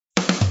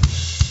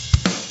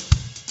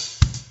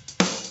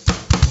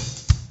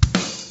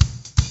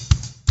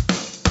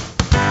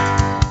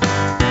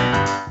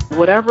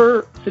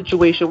whatever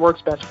situation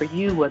works best for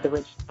you, whether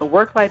it's the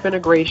work-life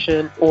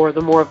integration or the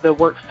more of the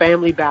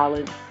work-family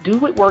balance, do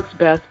what works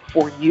best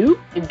for you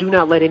and do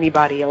not let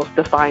anybody else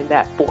define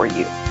that for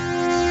you.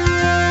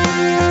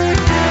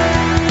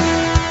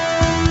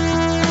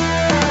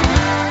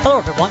 Hello,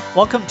 everyone.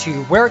 Welcome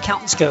to Where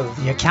Accountants Go,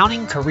 the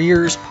Accounting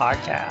Careers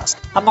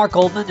Podcast. I'm Mark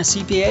Goldman, a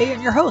CPA,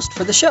 and your host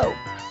for the show.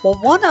 Well,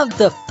 one of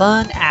the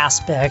fun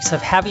aspects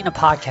of having a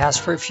podcast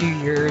for a few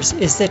years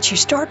is that you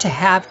start to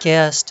have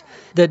guests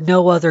that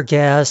no other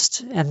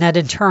guest, and that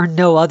in turn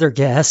no other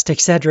guest,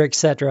 etc.,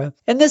 etc.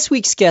 And this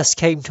week's guest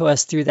came to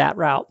us through that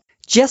route.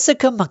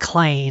 Jessica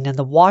McClain in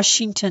the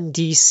Washington,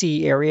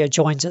 D.C. area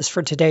joins us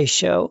for today's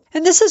show.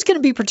 And this is going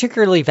to be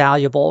particularly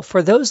valuable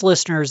for those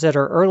listeners that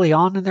are early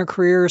on in their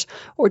careers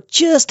or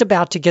just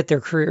about to get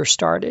their career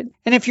started.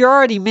 And if you're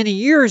already many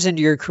years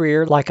into your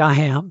career, like I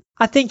am,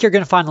 I think you're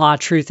going to find a lot of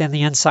truth in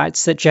the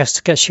insights that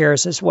Jessica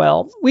shares as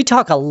well. We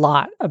talk a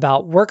lot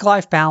about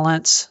work-life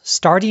balance,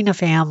 starting a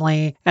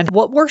family, and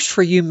what works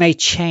for you may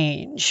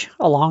change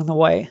along the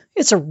way.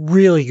 It's a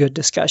really good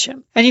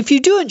discussion. And if you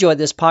do enjoy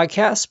this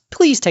podcast,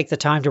 please take the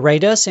time to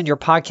rate us in your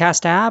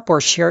podcast app or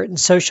share it in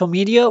social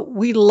media.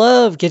 We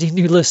love getting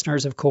new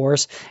listeners, of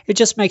course. It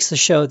just makes the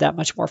show that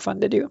much more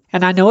fun to do.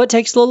 And I know it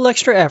takes a little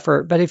extra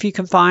effort, but if you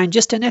can find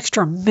just an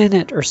extra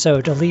minute or so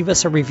to leave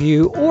us a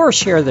review or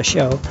share the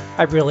show,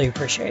 I'd really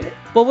appreciate it.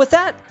 Well, with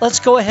that, let's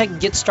go ahead and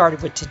get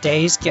started with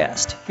today's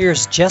guest.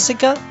 Here's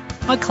Jessica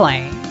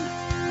McClain.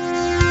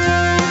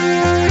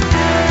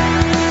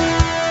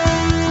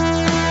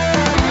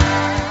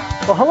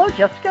 Well, hello,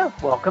 Jessica.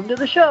 Welcome to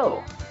the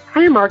show.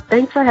 Hi, Mark.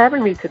 Thanks for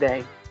having me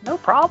today. No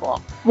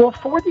problem. Well,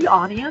 for the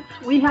audience,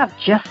 we have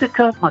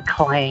Jessica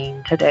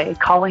McClain today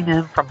calling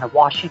in from the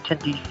Washington,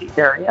 D.C.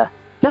 area.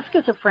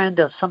 Jessica's a friend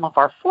of some of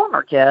our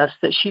former guests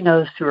that she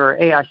knows through her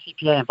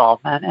AICPA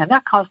involvement, and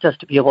that caused us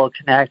to be able to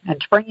connect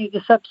and to bring you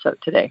this episode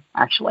today,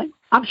 actually.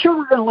 I'm sure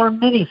we're going to learn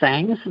many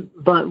things,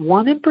 but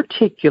one in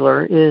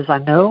particular is I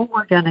know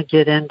we're going to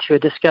get into a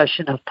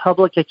discussion of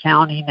public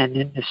accounting and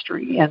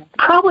industry and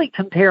probably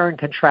compare and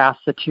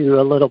contrast the two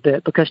a little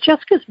bit because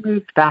Jessica's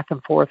moved back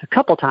and forth a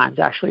couple times,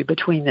 actually,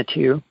 between the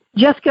two.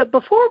 Jessica,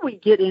 before we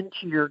get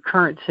into your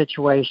current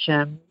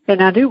situation,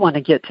 and I do want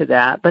to get to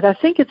that, but I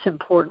think it's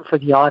important for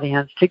the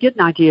audience to get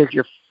an idea of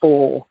your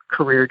full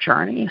career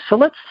journey. So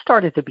let's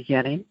start at the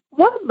beginning.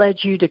 What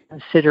led you to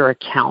consider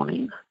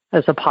accounting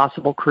as a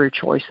possible career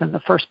choice in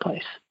the first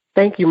place?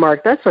 Thank you,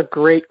 Mark. That's a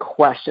great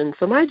question.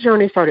 So my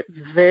journey started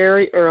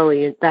very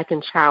early, back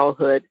in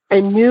childhood. I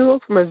knew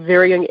from a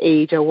very young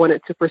age I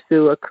wanted to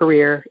pursue a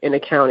career in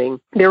accounting.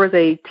 There was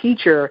a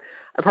teacher,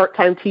 a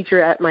part-time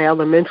teacher at my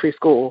elementary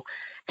school,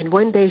 and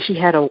one day she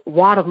had a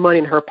wad of money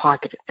in her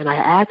pocket, and I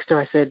asked her,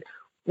 I said,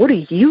 "What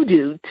do you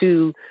do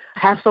to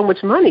have so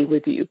much money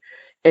with you?"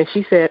 And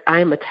she said,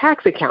 "I'm a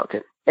tax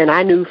accountant." And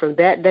I knew from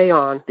that day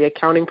on the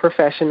accounting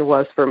profession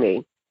was for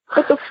me.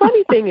 But the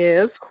funny thing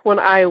is, when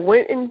I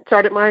went and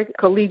started my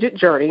collegiate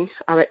journey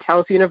at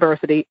Towson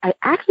University, I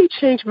actually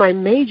changed my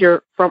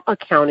major from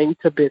accounting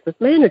to business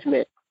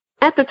management.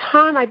 At the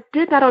time, I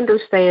did not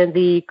understand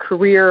the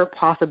career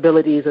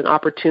possibilities and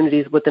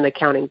opportunities with an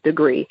accounting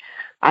degree.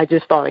 I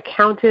just thought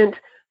accountant,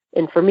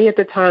 and for me at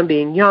the time,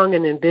 being young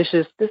and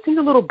ambitious, this seemed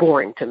a little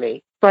boring to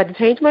me. So I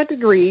changed my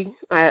degree,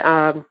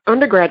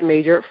 undergrad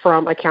major,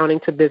 from accounting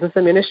to business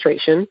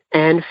administration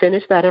and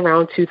finished that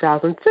around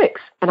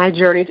 2006. And I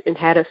journeyed and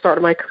had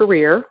started my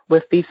career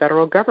with the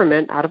federal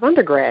government out of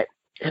undergrad.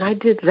 And I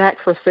did that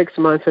for 6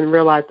 months and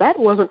realized that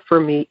wasn't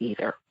for me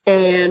either.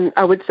 And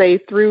I would say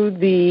through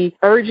the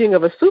urging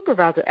of a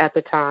supervisor at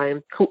the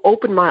time who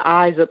opened my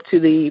eyes up to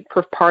the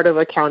part of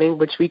accounting,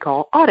 which we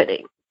call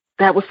auditing.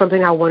 That was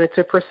something I wanted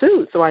to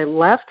pursue. So I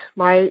left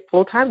my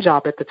full-time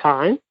job at the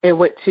time and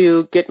went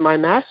to get my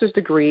master's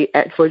degree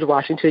at George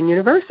Washington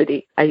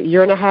University. A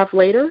year and a half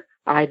later,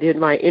 I did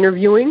my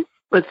interviewing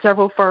with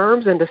several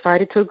firms and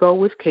decided to go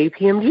with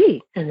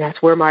KPMG. And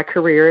that's where my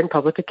career in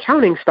public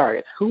accounting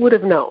started. Who would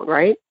have known,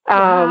 right?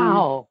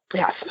 Wow.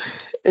 Yes.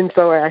 And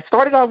so I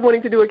started off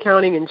wanting to do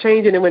accounting and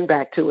changed it and went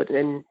back to it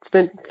and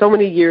spent so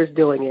many years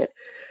doing it.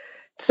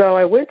 So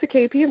I went to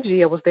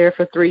KPMG. I was there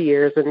for 3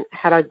 years and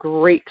had a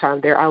great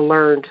time there. I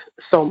learned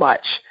so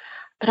much.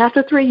 But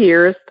after 3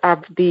 years,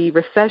 the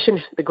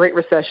Great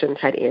Recession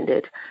had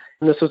ended.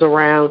 And this was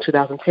around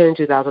 2010,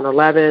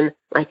 2011.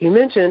 Like you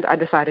mentioned, I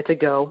decided to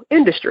go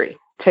industry,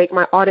 take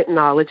my audit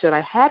knowledge that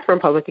I had from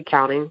public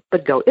accounting,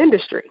 but go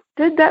industry.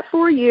 Did that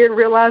for a year and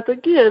realized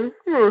again,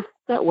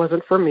 that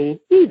wasn't for me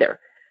either.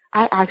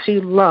 I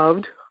actually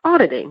loved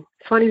auditing.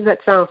 Funny as that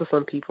sounds to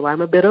some people,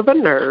 I'm a bit of a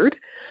nerd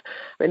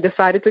and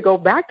decided to go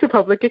back to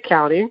public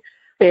accounting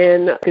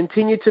and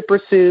continue to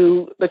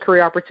pursue the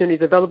career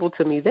opportunities available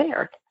to me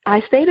there.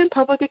 I stayed in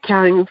public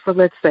accounting for,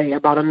 let's say,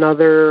 about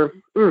another,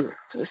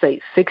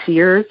 6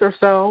 years or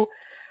so,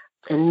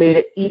 and made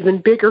an even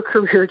bigger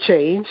career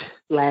change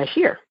last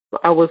year.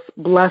 I was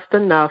blessed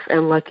enough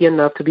and lucky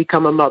enough to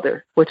become a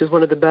mother, which is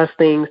one of the best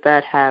things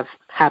that have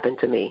happened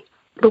to me.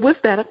 But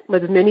with that,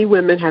 as many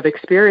women have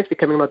experienced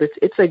becoming mothers,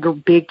 it's a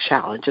big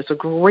challenge. It's a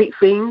great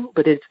thing,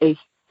 but it's a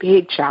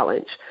big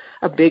challenge,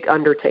 a big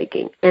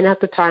undertaking. And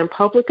at the time,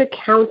 public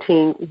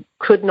accounting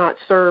could not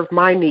serve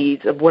my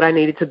needs of what I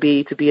needed to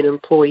be an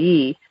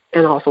employee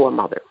and also a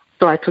mother.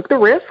 So I took the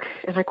risk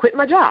and I quit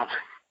my job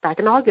back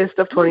in August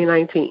of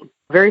 2019.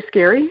 Very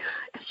scary,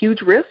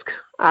 huge risk.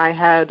 I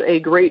had a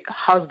great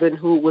husband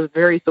who was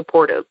very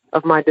supportive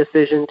of my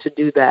decision to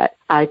do that.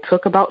 I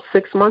took about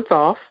 6 months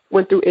off,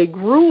 went through a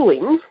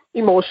grueling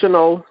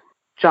emotional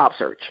job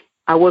search.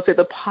 I will say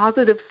the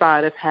positive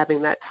side of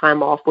having that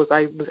time off was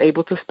I was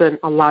able to spend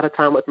a lot of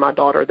time with my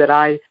daughter that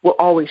I will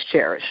always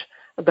cherish,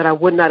 that I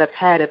would not have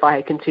had if I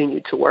had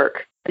continued to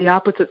work. The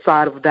opposite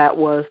side of that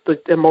was the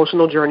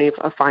emotional journey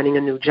of finding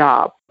a new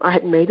job. I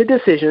had made a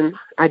decision.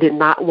 I did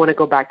not want to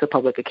go back to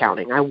public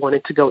accounting. I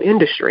wanted to go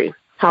industry.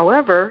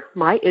 However,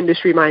 my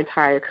industry, my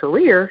entire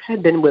career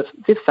had been with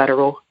the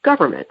federal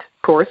government.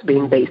 Of course,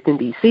 being based in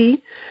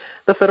D.C.,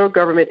 the federal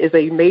government is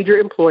a major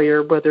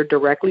employer, whether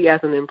directly as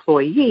an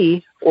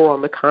employee or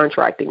on the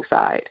contracting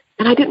side.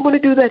 And I didn't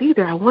want to do that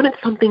either. I wanted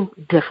something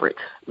different,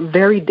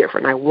 very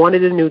different. I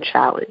wanted a new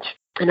challenge.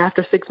 And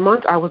after 6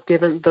 months, I was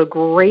given the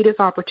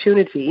greatest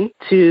opportunity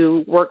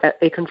to work as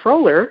a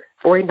controller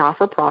for a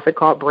not-for-profit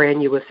called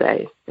Brand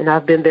USA. And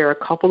I've been there a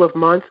couple of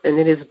months, and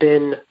it has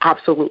been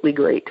absolutely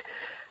great.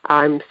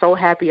 I'm so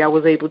happy I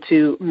was able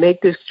to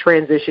make this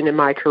transition in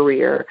my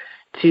career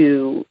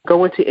to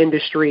go into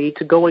industry,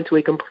 to go into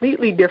a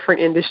completely different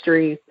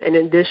industry, in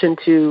addition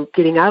to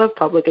getting out of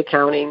public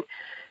accounting.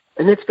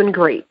 And it's been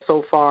great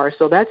so far.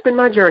 So that's been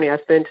my journey. I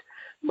spent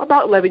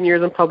about 11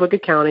 years in public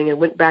accounting and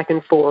went back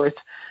and forth.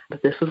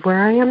 But this is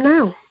where I am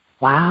now.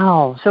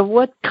 Wow. So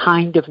what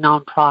kind of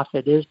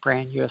nonprofit is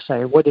Brand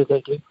USA? What do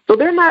they do? So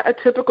they're not a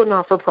typical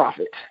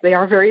not-for-profit. They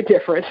are very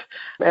different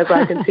as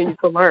I continue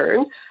to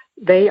learn.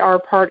 They are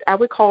part, I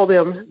would call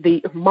them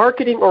the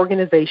marketing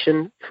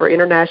organization for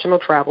international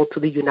travel to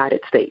the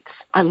United States.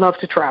 I love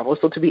to travel,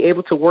 so to be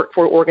able to work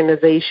for an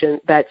organization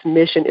that's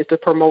mission is to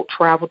promote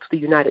travel to the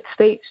United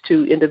States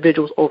to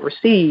individuals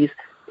overseas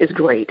is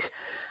great.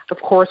 Of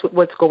course, with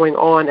what's going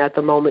on at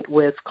the moment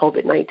with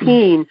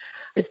COVID-19,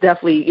 it's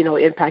definitely,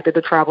 impacted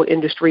the travel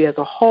industry as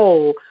a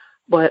whole,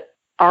 but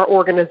our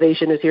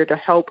organization is here to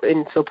help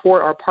and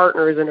support our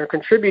partners and our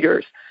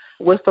contributors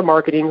with the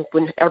marketing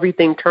when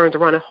everything turns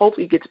around and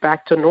hopefully gets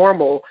back to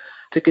normal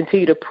to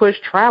continue to push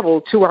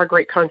travel to our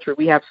great country.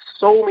 We have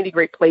so many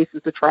great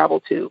places to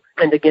travel to.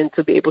 And again,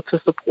 to be able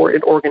to support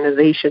an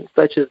organization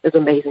such as is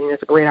amazing.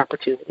 It's a great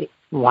opportunity.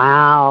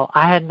 Wow.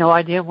 I had no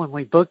idea when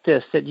we booked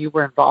this that you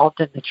were involved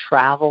in the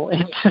travel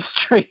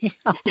industry.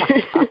 Oh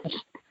my gosh.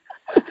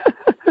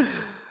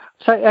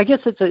 So I guess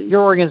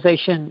your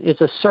organization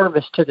is a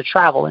service to the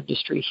travel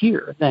industry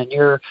here. Then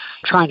you're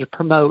trying to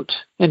promote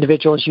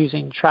individuals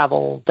using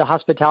travel, the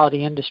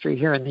hospitality industry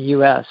here in the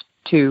U.S.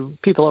 to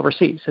people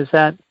overseas. Is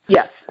that?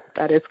 Yes,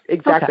 that is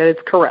exactly. Okay. That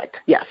is correct.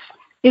 Yes.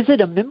 Is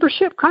it a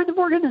membership kind of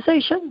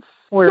organization?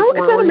 No, it's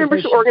not a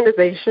membership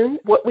organization.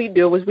 What we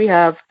do is we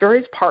have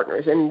various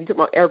partners, and we talk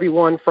about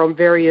everyone from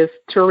various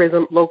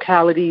tourism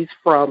localities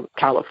from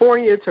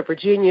California to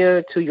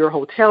Virginia to your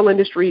hotel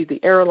industry,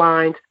 the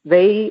airlines.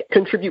 They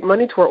contribute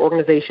money to our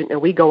organization,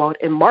 and we go out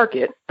and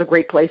market the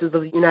great places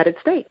of the United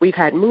States. We've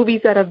had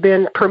movies that have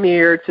been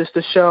premiered just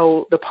to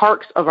show the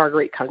parks of our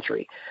great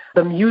country,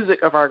 the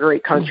music of our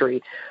great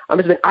country.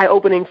 It's been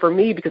eye-opening for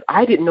me because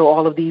I didn't know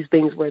all of these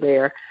things were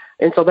there.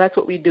 And so that's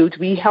what we do.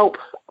 We help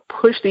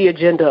push the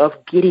agenda of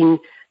getting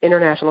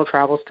international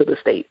travels to the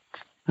States.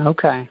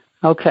 Okay.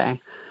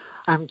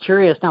 I'm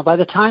curious. Now, by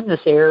the time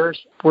this airs,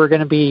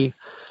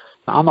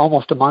 I'm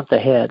almost a month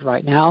ahead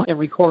right now in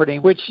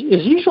recording, which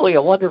is usually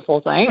a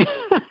wonderful thing.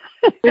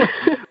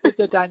 With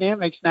the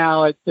dynamics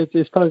now,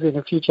 it's posing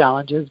a few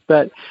challenges.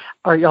 But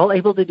are y'all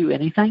able to do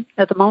anything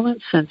at the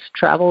moment since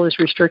travel is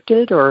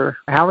restricted, or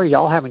how are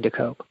y'all having to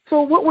cope?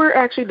 So what we're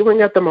actually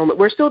doing at the moment,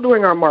 we're still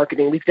doing our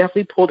marketing. We've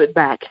definitely pulled it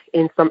back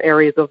in some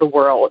areas of the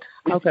world.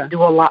 We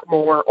do a lot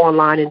more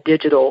online and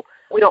digital.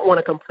 We don't want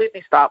to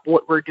completely stop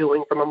what we're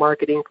doing from a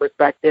marketing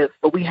perspective,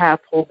 but we have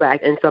pulled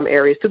back in some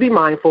areas to be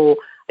mindful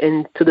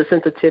and to the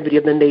sensitivity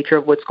of the nature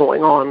of what's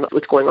going on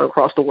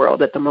across the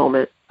world at the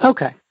moment.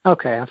 Okay.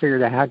 I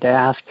figured I had to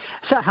ask.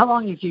 So how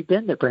long have you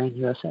been at Brand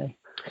USA?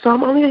 So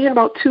I'm only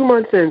about 2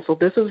 months in, so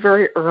this is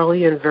very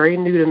early and very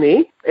new to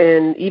me.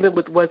 And even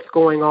with what's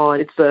going on,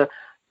 it's a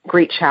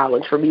great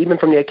challenge for me, even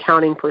from the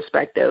accounting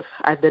perspective.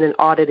 I've been in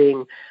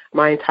auditing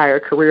my entire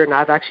career, and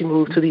I've actually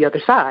moved to the other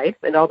side,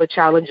 and all the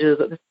challenges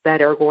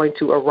that are going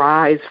to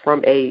arise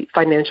from a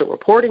financial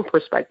reporting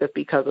perspective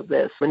because of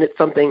this. And it's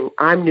something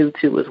I'm new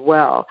to as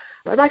well.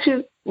 I'm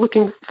actually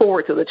looking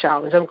forward to the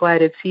challenge. I'm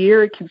glad it's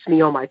here. It keeps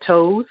me on my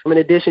toes, in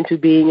addition to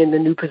being in the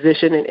new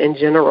position in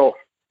general.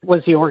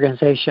 Was the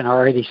organization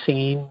already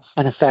seeing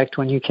an effect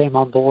when you came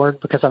on board?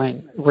 Because,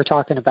 we're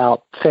talking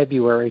about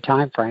February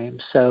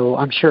timeframe, so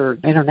I'm sure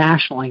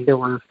internationally there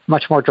were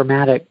much more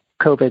dramatic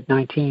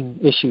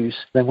COVID-19 issues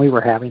than we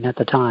were having at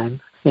the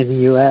time in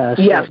the U.S.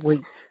 Yes.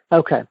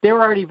 They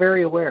were already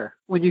very aware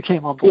when you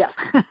came on board.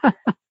 Yes,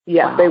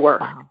 yes, wow. They were.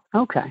 Wow.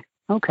 Okay.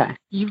 Okay.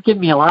 You've given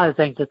me a lot of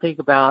things to think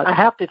about. I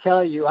have to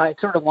tell you, I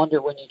sort of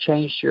wonder when you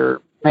changed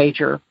your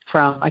major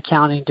from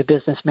accounting to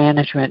business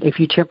management if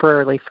you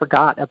temporarily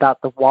forgot about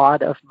the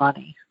wad of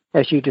money,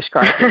 as you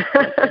described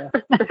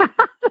it.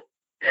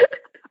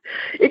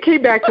 It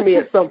came back to me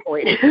at some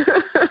point.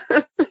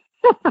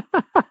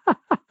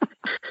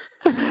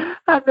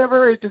 I've never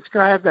heard it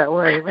described that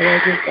way, but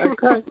I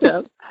cracked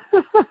up.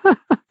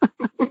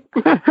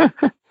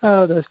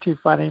 Oh, that's too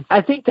funny.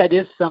 I think that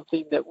is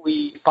something that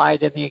we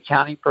find in the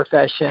accounting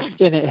profession,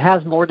 and it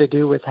has more to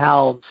do with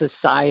how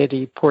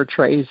society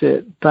portrays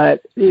it,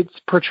 but it's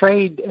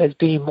portrayed as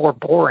being more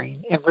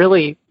boring, and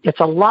really it's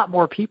a lot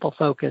more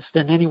people-focused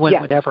than anyone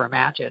would ever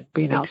imagine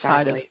being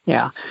outside of it.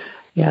 Yeah.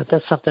 Yeah,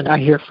 that's something I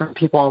hear from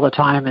people all the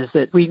time, is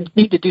that we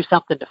need to do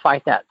something to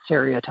fight that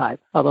stereotype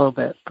a little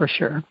bit, for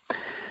sure.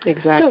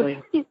 Exactly.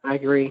 So, I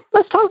agree.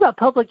 Let's talk about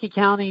public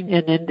accounting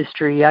and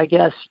industry. I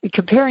guess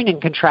comparing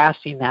and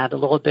contrasting that a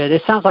little bit,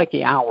 it sounds like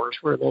the hours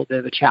were a little bit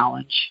of a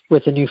challenge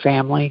with the new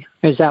family.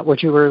 Is that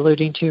what you were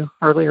alluding to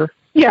earlier?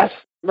 Yes.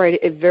 Right.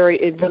 It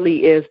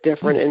really is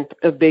different. And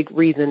a big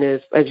reason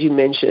is, as you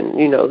mentioned,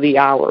 the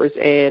hours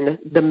and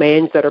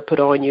demands that are put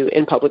on you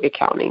in public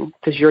accounting,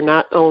 because you're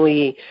not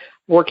only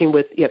working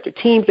with, you have the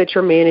teams that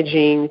you're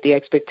managing, the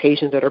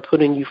expectations that are put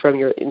on you from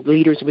your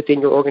leaders within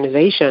your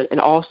organization,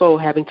 and also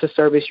having to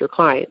service your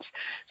clients.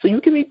 So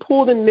you can be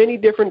pulled in many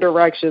different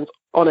directions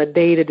on a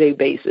day-to-day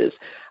basis.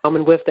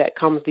 And with that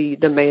comes the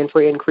demand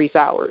for increased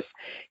hours.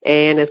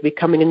 And as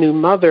becoming a new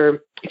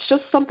mother, it's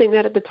just something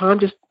that at the time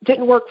just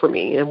didn't work for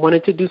me and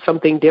wanted to do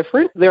something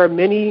different. There are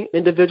many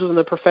individuals in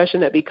the profession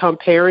that become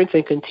parents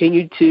and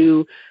continue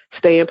to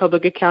stay in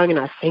public accounting,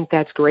 and I think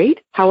that's great.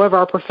 However,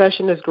 our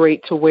profession is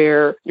great to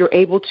where you're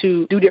able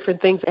to do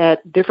different things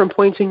at different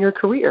points in your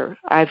career.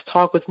 I've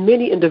talked with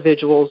many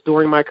individuals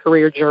during my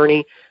career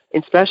journey,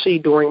 especially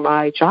during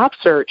my job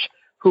search,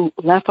 who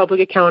left public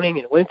accounting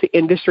and went to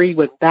industry,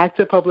 went back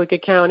to public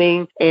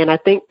accounting, and I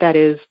think that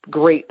is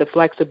great, the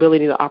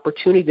flexibility, the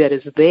opportunity that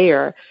is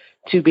there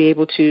to be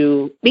able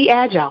to be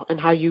agile in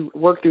how you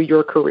work through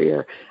your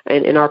career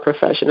and in our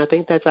profession. I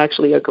think that's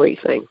actually a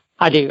great thing.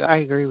 I do. I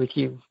agree with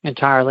you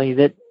entirely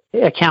that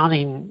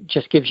accounting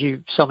just gives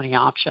you so many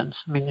options.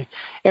 I mean,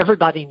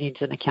 everybody needs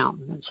an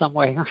accountant in some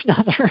way or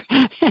another.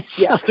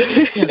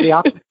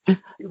 Yeah.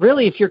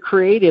 Really, if you're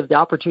creative, the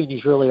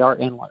opportunities really are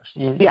endless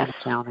in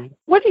accounting.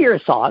 What are your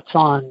thoughts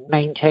on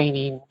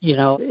maintaining,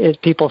 as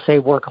people say,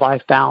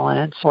 work-life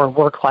balance or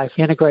work-life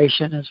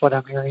integration is what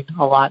I'm hearing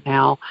a lot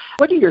now.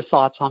 What are your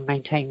thoughts on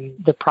maintaining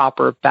the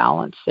proper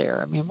balance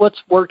there? I mean,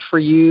 what's worked for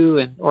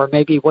you, or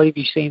maybe what have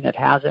you seen that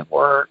hasn't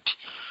worked?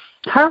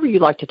 However you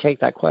like to take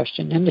that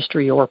question,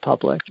 industry or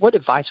public, what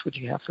advice would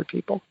you have for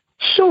people?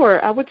 Sure.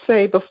 I would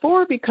say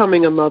before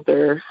becoming a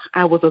mother,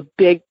 I was a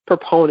big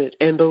proponent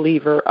and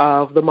believer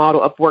of the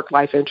model of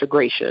work-life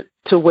integration,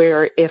 to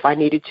where if I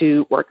needed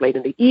to work late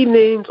in the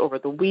evenings, over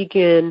the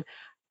weekend,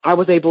 I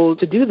was able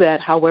to do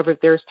that. However,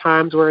 there's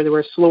times where there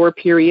were slower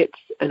periods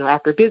and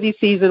after busy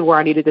season where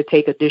I needed to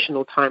take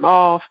additional time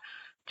off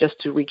just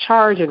to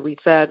recharge and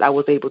reset. I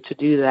was able to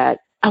do that.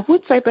 I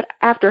would say, but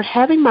after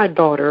having my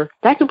daughter,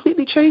 that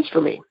completely changed for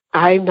me.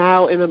 I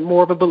now am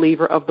more of a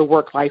believer of the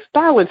work-life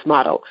balance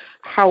model.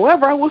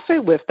 However, I will say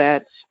with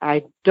that,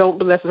 I don't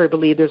necessarily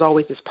believe there's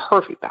always this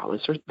perfect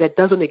balance, or that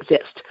doesn't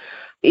exist.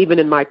 Even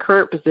in my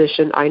current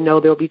position, I know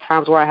there'll be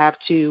times where I have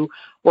to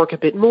work a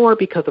bit more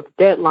because of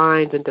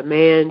deadlines and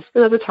demands,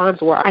 and other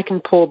times where I can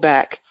pull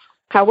back.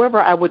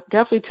 However, I would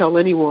definitely tell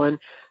anyone,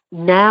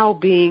 now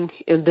being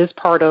in this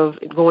part of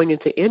going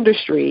into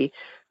industry,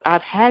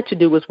 I've had to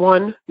do is,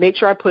 one, make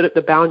sure I put up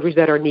the boundaries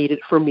that are needed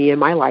for me in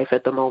my life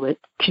at the moment,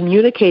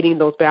 communicating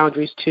those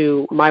boundaries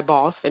to my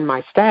boss and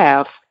my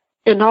staff,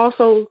 and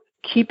also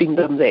keeping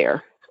them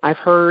there. I've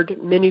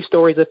heard many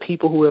stories of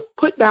people who have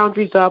put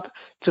boundaries up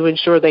to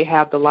ensure they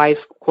have the life,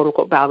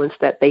 quote-unquote, balance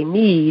that they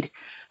need.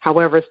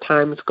 However, as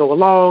times go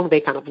along, they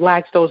kind of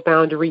lax those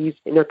boundaries,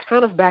 and they're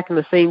kind of back in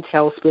the same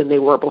tailspin they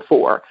were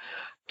before.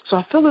 So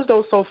I feel as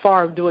though so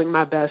far I'm doing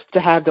my best to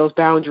have those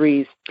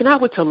boundaries. And I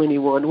would tell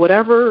anyone,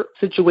 whatever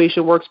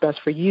situation works best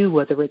for you,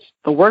 whether it's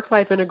the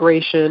work-life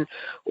integration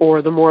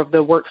or the more of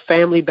the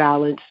work-family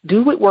balance,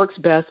 do what works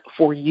best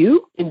for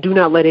you and do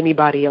not let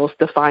anybody else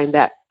define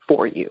that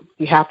for you.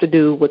 You have to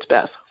do what's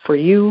best for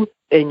you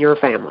and your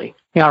family.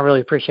 Yeah, I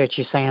really appreciate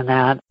you saying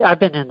that. I've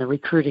been in the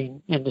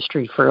recruiting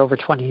industry for over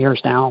 20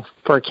 years now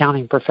for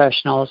accounting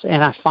professionals,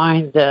 and I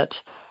find that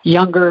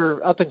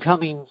younger,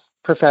 up-and-coming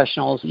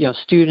professionals,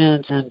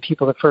 students and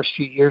people the first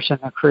few years in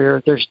their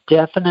career, there's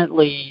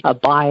definitely a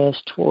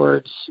bias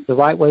towards the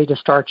right way to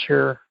start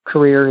your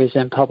career is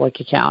in public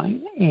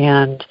accounting.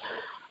 And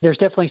there's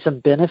definitely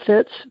some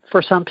benefits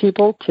for some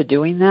people to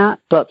doing that.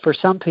 But for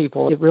some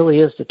people, it really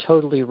is the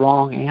totally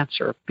wrong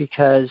answer,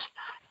 because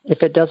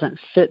if it doesn't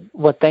fit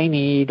what they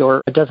need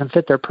or it doesn't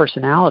fit their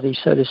personality,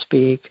 so to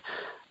speak,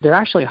 they're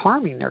actually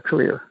harming their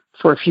career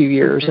for a few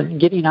years and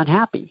getting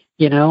unhappy,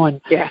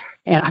 And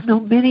I've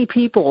known many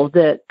people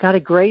that got a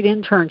great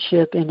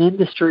internship in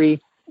industry,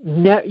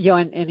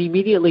 and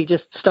immediately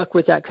just stuck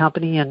with that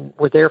company and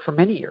were there for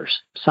many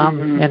years,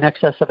 some in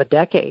excess of a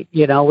decade,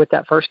 with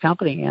that first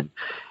company, and,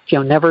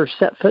 never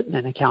set foot in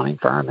an accounting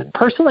firm. And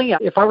personally,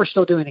 if I were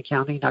still doing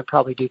accounting, I'd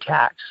probably do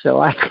tax.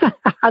 So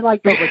I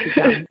like public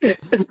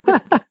accounting.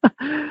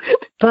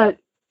 But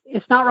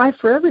it's not right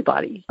for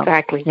everybody.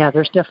 Exactly. Yeah,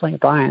 there's definitely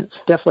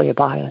a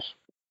bias.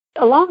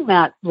 Along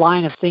that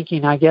line of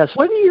thinking, I guess,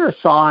 what are your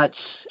thoughts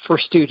for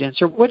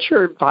students, or what's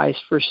your advice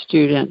for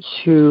students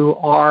who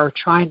are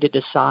trying to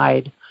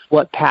decide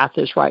what path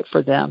is right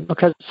for them?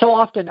 Because so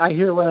often I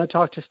hear when I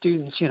talk to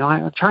students,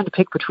 I'm trying to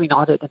pick between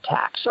audit and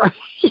tax, right?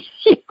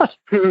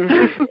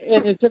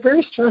 And it's a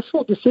very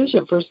stressful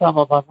decision for some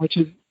of them, which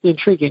is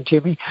intriguing to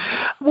me.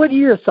 What are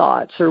your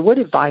thoughts, or what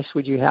advice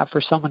would you have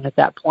for someone at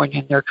that point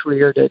in their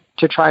career to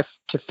try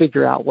to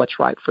figure out what's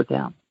right for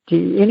them?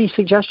 Any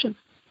suggestions?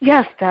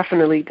 Yes,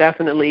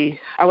 definitely.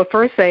 I would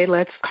first say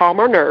let's calm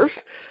our nerves.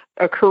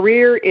 A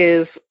career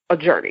is a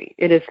journey.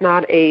 It is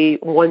not a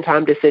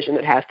one-time decision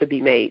that has to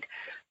be made.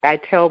 I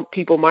tell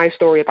people my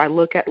story. If I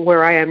look at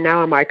where I am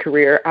now in my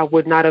career, I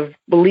would not have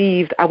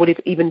believed I would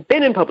have even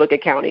been in public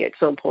accounting at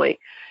some point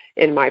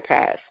in my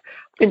past.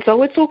 And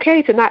so it's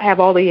okay to not have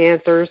all the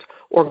answers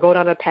or go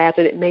down a path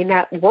that it may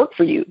not work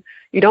for you.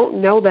 You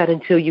don't know that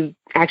until you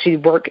actually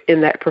work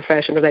in that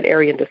profession or that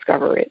area and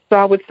discover it. So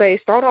I would say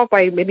start off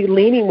by maybe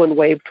leaning one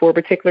way toward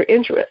a particular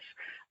interest,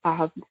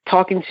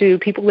 talking to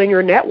people in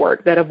your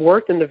network that have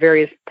worked in the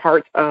various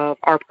parts of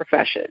our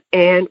profession,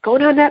 and go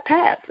down that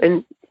path.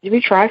 And maybe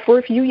try for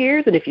a few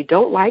years, and if you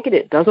don't like it,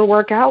 it doesn't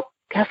work out,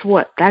 guess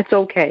what? That's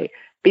okay,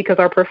 because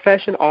our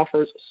profession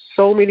offers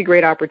so many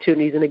great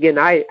opportunities. And again,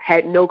 I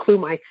had no clue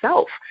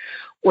myself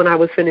when I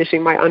was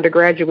finishing my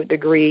undergraduate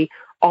degree,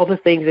 all the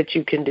things that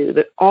you can do,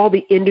 all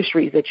the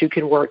industries that you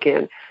can work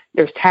in.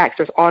 There's tax,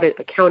 there's audit,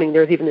 accounting,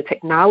 there's even the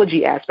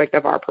technology aspect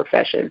of our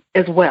profession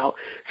as well.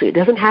 So it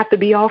doesn't have to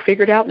be all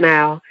figured out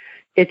now.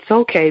 It's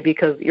okay,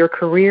 because your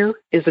career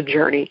is a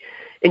journey,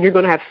 and you're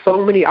going to have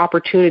so many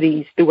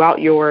opportunities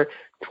throughout your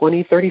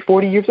 20, 30,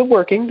 40 years of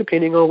working,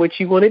 depending on what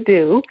you want to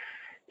do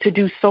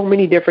so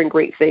many different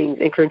great things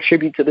and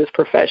contribute to this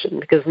profession.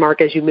 Because, Mark,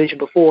 as you mentioned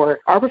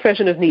before, our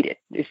profession is needed.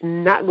 It's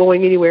not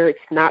going anywhere. It's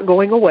not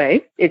going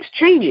away. It's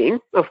changing,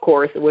 of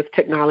course, with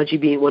technology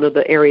being one of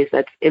the areas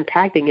that's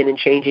impacting it and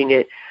changing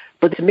it.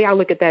 But to me, I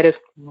look at that as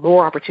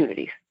more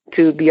opportunities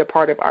to be a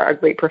part of our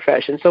great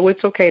profession. So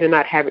it's okay to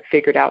not have it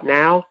figured out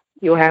now.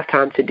 You'll have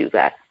time to do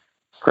that.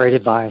 Great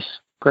advice.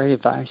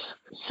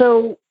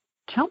 So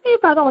tell me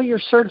about all your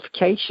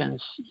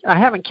certifications. I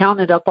haven't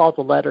counted up all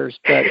the letters,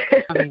 but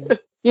I mean,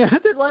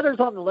 the letters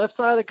on the left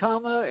side of the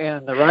comma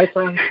and the right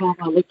side of the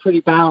comma look pretty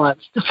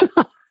balanced.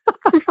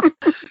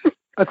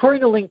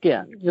 According to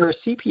LinkedIn, you're a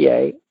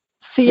CPA,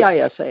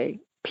 CISA,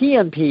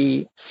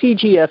 PMP,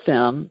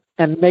 CGFM,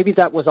 and maybe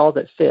that was all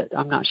that fit.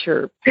 I'm not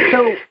sure.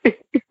 So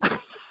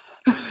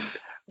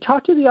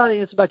talk to the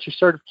audience about your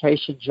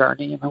certification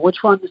journey. I mean,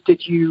 which ones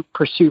did you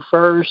pursue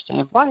first,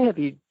 and why have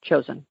you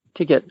chosen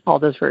to get all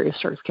those various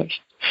certifications?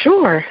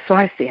 Sure. So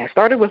I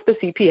started with the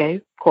CPA.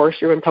 Of course,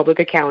 you're in public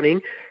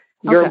accounting.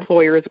 Your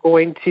employer is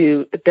going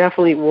to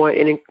definitely want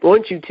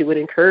you to and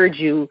encourage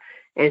you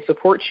and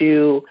support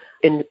you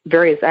in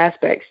various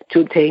aspects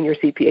to obtain your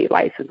CPA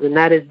license. And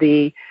that is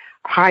the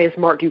highest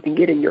mark you can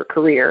get in your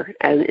career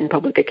as in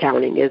public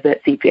accounting, is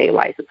that CPA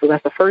license. So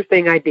that's the first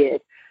thing I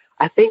did.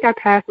 I think I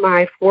passed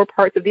my 4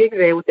 parts of the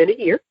exam within a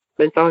year.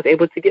 And so I was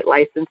able to get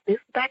licensed. This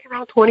was back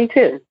around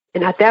 2010.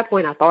 And at that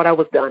point, I thought I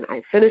was done.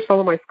 I finished all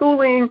of my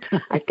schooling.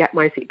 I got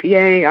my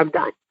CPA. I'm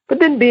done. But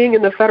then being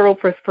in the federal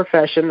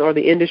profession or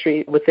the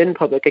industry within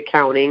public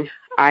accounting,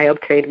 I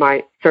obtained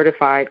my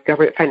Certified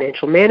Government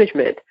Financial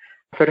Management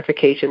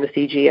certification, the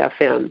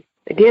CGFM.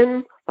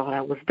 Again, thought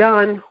I was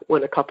done,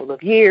 went a couple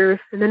of years.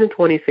 And then in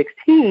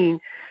 2016,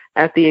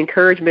 at the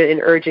encouragement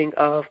and urging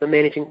of the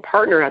managing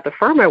partner at the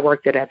firm I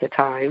worked at the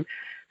time,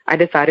 I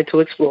decided to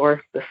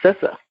explore the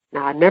CISA.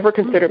 Now, I never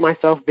considered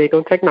myself big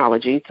on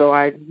technology, so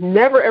I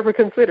never, ever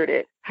considered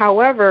it.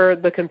 However,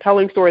 the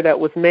compelling story that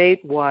was made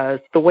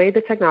was the way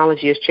the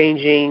technology is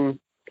changing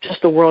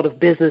just the world of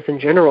business in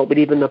general, but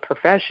even the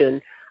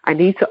profession. I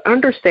need to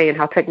understand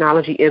how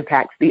technology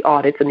impacts the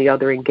audits and the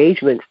other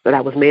engagements that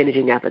I was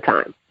managing at the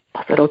time.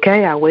 I said,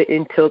 okay, I went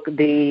and took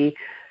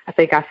I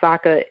think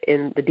ISACA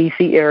in the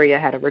D.C. area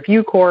had a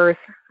review course.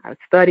 I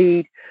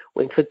studied,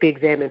 went and took the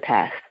exam and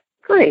passed.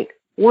 Great,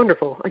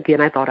 wonderful. Again,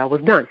 I thought I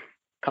was done.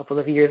 A couple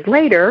of years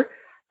later,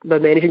 the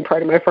managing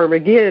partner of my firm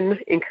again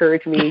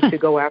encouraged me to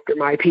go after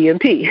my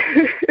PMP.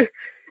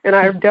 And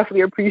I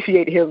definitely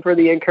appreciate him for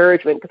the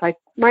encouragement, because I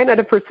might not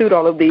have pursued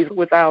all of these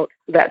without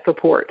that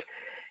support.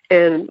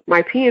 And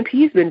my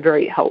PMP has been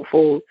very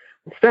helpful,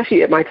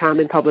 especially at my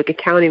time in public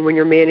accounting when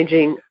you're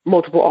managing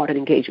multiple audit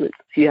engagements.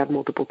 So you have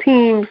multiple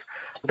teams,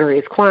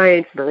 various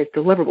clients, various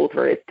deliverables,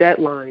 various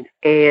deadlines.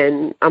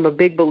 And I'm a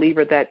big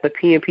believer that the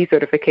PMP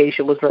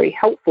certification was very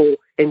helpful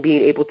in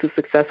being able to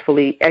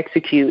successfully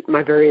execute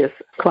my various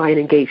client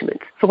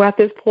engagements. So at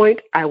this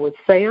point, I would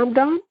say I'm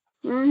done,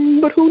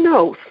 but who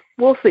knows?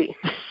 We'll see.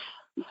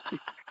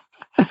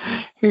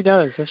 Who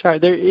knows? That's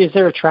right. Is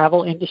there a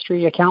travel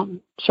industry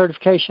accountant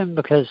certification?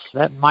 Because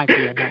that might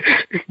be a next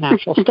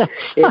natural step.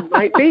 It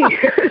might be.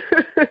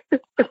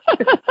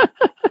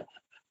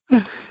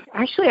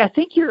 Actually, I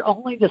think you're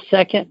only the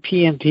second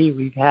PMP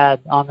we've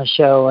had on the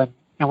show,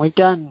 and we've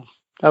done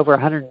over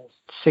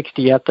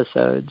 160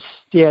 episodes.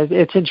 Yeah,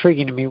 it's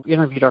intriguing to me. We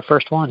interviewed our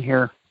first one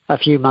here a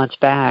few months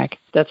back.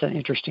 That's an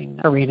interesting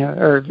arena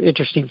or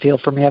interesting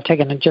field for me. I've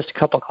taken just a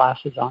couple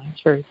classes on it.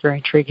 It's very, very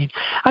intriguing.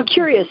 I'm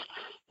curious,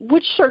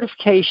 which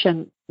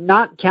certification,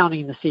 not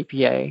counting the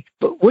CPA,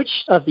 but which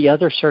of the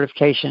other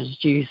certifications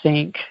do you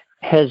think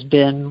has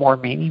been more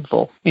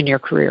meaningful in your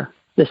career?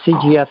 The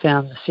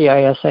CGFM, the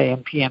CISA,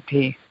 and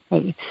PMP.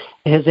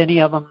 Has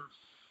any of them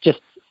just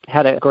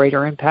had a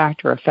greater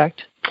impact or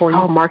effect for you?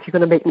 Oh, Mark, you're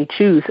going to make me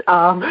choose.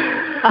 Well,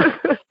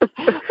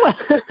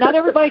 not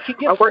everybody can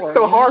get I worked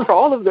so hard for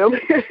all of them.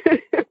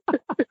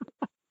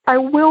 I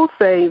will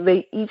say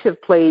they each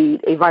have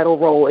played a vital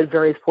role at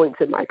various points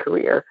in my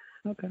career.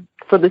 Okay.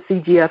 For the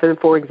CGFM,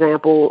 for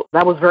example,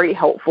 that was very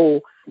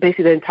helpful.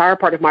 Basically, the entire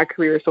part of my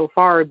career so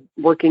far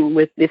working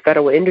with the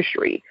federal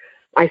industry.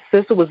 My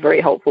sister was very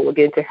helpful,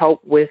 again, to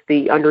help with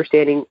the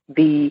understanding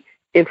the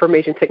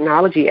information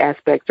technology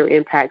aspects or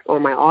impacts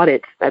on my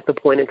audits at the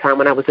point in time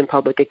when I was in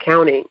public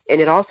accounting. And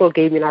it also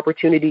gave me an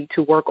opportunity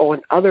to work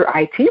on other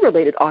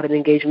IT-related audit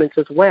engagements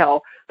as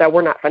well that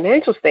were not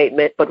financial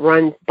statement, but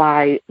run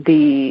by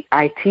the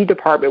IT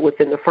department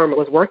within the firm I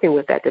was working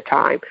with at the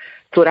time.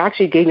 So it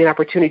actually gave me an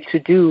opportunity to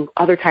do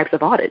other types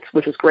of audits,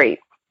 which was great.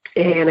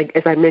 And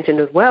as I mentioned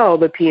as well,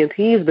 the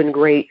PMP has been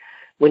great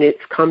when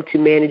it's come to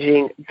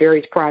managing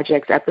various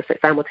projects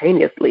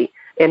simultaneously.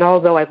 And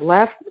although I've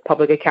left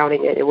public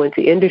accounting and went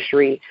to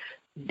industry,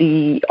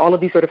 all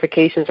of these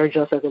certifications are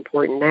just as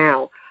important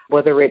now,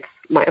 whether it's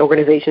my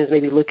organization is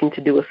maybe looking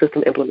to do a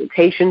system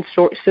implementation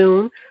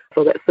soon,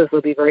 so that system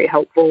will be very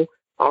helpful.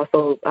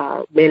 Also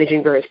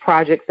managing various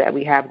projects that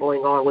we have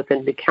going on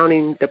within the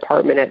accounting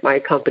department at my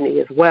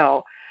company as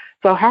well.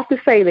 So I have to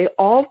say they've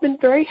all been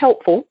very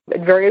helpful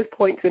at various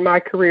points in my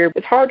career.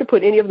 It's hard to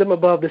put any of them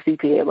above the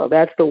CPA.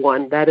 That's the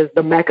one. That is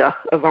the mecca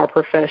of our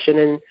profession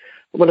and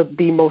one of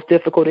the most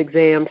difficult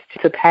exams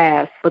to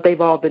pass. But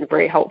they've all been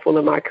very helpful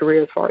in my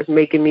career as far as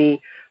making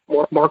me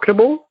more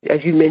marketable.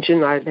 As you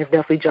mentioned, I have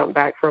definitely jumped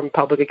back from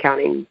public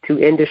accounting to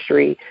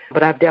industry,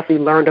 but I've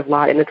definitely learned a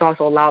lot, and it's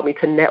also allowed me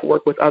to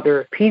network with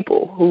other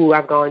people who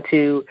I've gone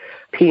to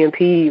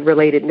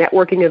PMP-related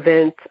networking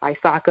events,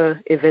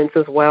 ISACA events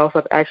as well, so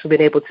I've actually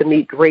been able to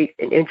meet great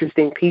and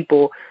interesting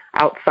people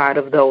outside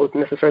of those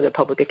necessarily the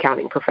public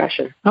accounting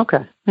profession.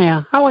 Okay.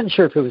 Yeah, I wasn't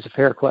sure if it was a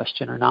fair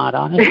question or not,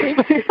 honestly.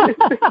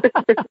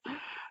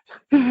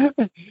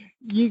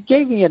 You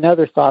gave me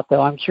another thought,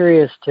 though. I'm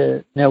curious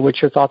to know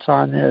what your thoughts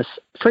are on this.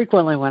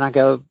 Frequently when I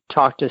go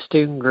talk to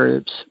student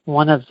groups,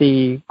 one of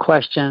the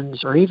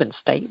questions or even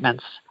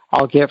statements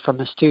I'll get from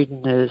a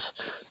student is,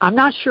 I'm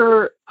not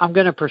sure I'm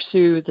going to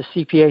pursue the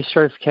CPA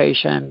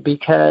certification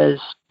because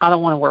I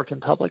don't want to work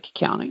in public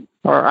accounting,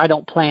 or I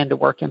don't plan to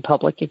work in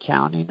public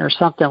accounting, or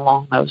something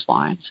along those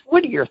lines.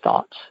 What are your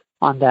thoughts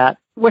on that?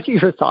 What are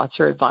your thoughts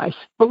or advice?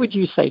 What would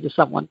you say to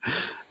someone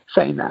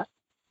saying that?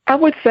 I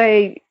would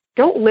say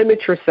don't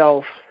limit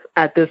yourself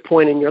at this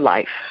point in your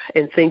life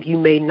and think you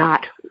may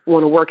not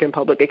want to work in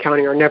public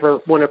accounting or never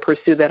want to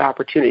pursue that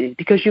opportunity,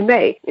 because you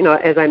may.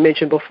 As I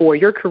mentioned before,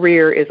 your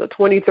career is a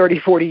 20,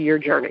 30, 40-year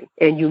journey,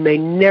 and you may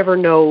never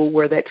know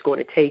where that's going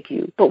to take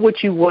you. But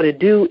what you want to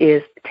do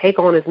is take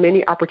on as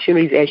many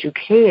opportunities as you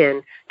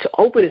can to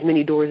open as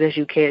many doors as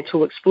you can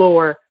to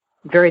explore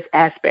various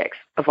aspects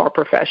of our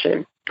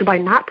profession. By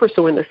not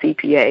pursuing the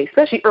CPA,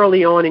 especially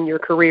early on in your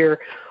career,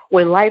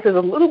 when life is a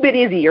little bit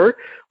easier,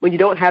 when you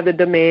don't have the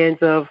demands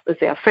of, let's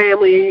say, a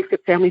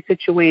family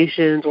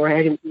situations, or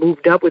having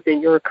moved up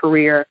within your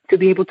career, to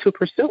be able to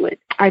pursue it.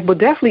 I would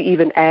definitely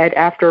even add,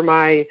 after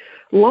my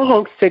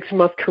long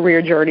 6-month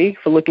career journey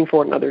for looking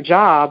for another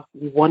job,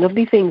 one of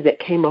the things that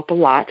came up a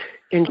lot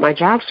in my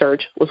job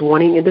search was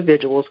wanting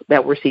individuals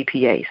that were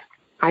CPAs.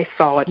 I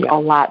saw it a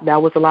lot.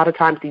 That was a lot of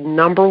times the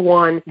number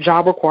one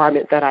job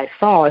requirement that I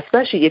saw,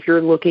 especially if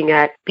you're looking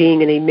at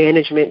being in a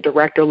management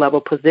director level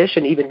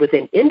position, even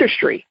within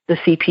industry. The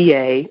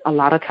CPA a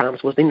lot of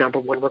times was the number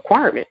one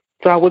requirement.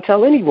 So I would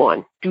tell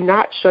anyone, do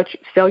not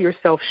sell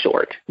yourself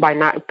short by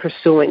not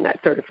pursuing that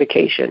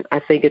certification.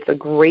 I think it's a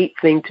great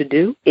thing to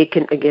do. It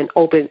can, again,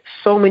 open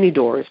so many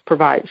doors,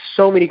 provide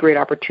so many great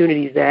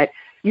opportunities that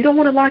you don't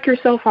want to lock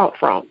yourself out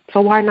from.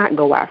 So why not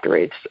go after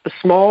it? It's a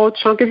small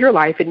chunk of your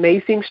life. It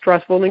may seem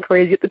stressful and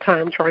crazy at the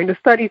time trying to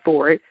study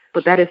for it,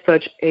 but that is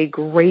such a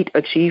great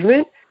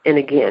achievement. And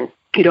again,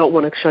 you don't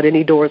want to shut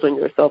any doors on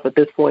yourself at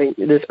this point,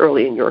 this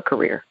early in your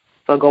career.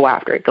 So go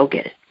after it. Go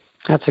get it.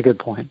 That's a good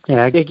point.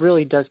 Yeah, it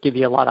really does give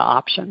you a lot of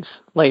options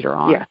later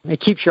on. Yeah.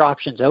 It keeps your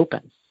options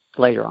open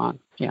later on.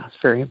 Yeah, it's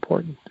very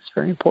important. It's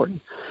very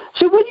important.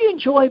 So what do you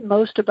enjoy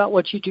most about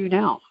what you do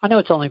now? I know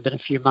it's only been a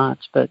few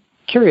months, but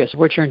curious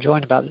what you're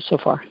enjoying about it so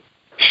far.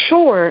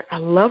 Sure. I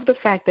love the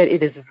fact that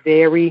it is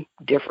very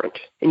different.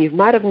 And you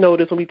might have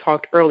noticed when we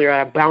talked earlier,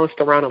 I bounced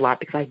around a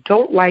lot because I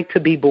don't like to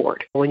be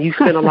bored. When you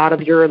spend a lot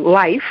of your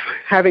life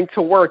having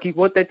to work, you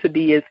want that to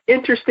be as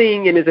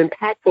interesting and as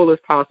impactful as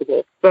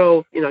possible.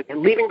 So,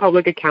 again, leaving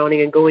public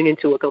accounting and going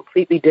into a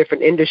completely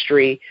different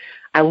industry,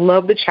 I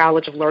love the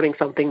challenge of learning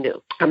something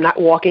new. I'm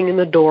not walking in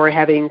the door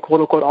having,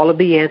 quote unquote, all of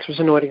the answers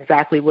and knowing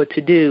exactly what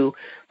to do.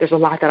 There's a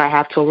lot that I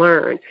have to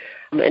learn.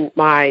 And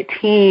my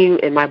team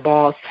and my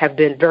boss have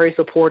been very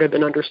supportive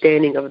and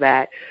understanding of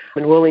that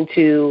and willing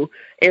to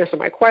answer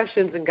my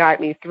questions and guide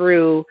me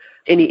through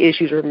any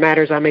issues or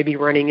matters I may be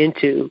running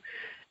into.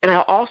 And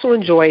I also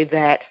enjoy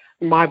that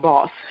my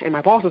boss and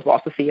my boss's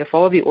boss, the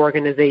CFO of the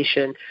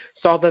organization,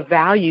 saw the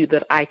value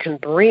that I can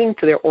bring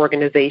to their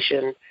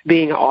organization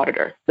being an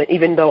auditor. But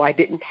even though I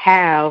didn't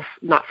have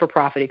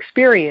not-for-profit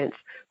experience,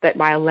 that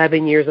my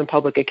 11 years in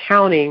public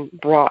accounting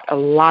brought a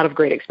lot of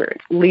great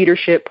experience,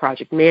 leadership,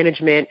 project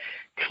management,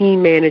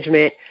 team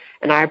management,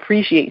 and I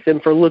appreciate them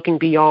for looking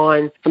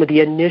beyond some of the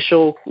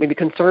initial maybe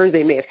concerns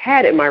they may have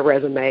had in my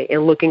resume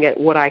and looking at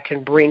what I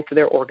can bring to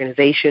their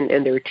organization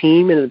and their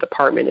team and the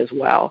department as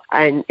well.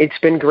 And it's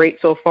been great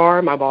so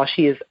far. My boss,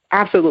 she is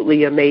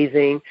absolutely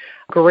amazing,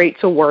 great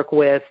to work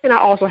with. And I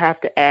also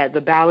have to add the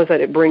balance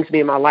that it brings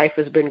me in my life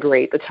has been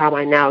great. The time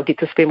I now get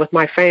to spend with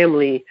my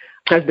family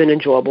has been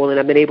enjoyable, and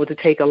I've been able to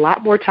take a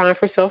lot more time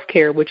for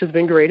self-care, which has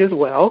been great as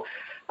well.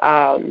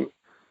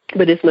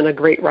 But it's been a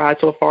great ride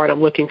so far, and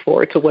I'm looking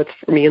forward to what's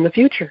for me in the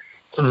future.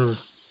 That's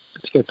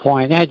a good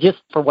point. And just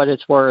for what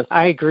it's worth,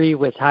 I agree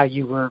with how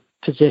you were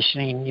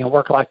positioning,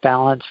 work-life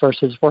balance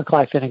versus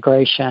work-life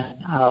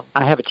integration.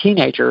 I have a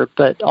teenager,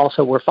 but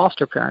also we're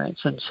foster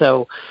parents, and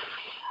so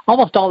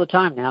almost all the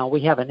time now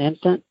we have an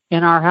infant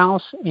in our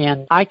house,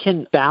 and I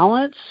can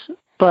balance,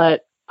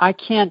 but I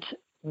can't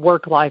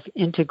work-life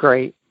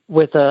integrate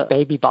with a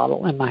baby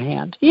bottle in my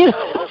hand.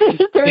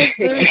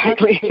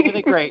 Exactly.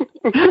 Integrate.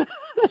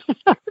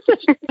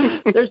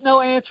 There's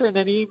no answer in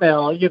an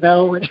email,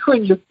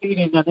 when you're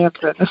feeding an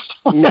infant.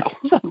 No,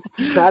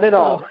 not at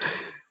all.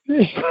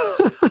 It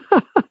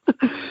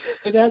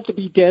has to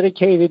be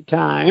dedicated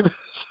time.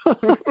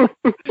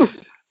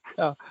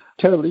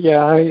 Totally,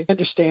 yeah, I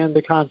understand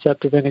the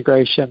concept of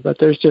integration, but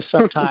there's just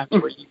some times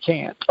where you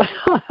can't.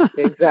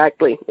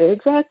 Exactly.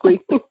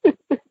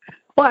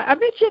 Well, I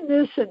mentioned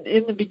this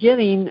in the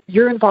beginning.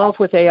 You're involved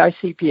with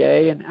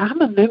AICPA, and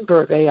I'm a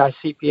member of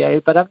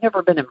AICPA, but I've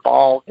never been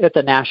involved at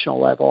the national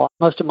level.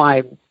 Most of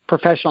my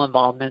professional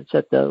involvement's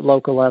at the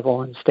local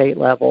level and state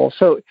level.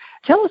 So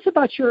tell us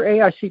about your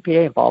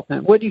AICPA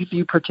involvement. What have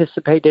you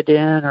participated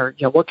in, or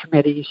what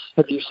committees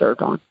have you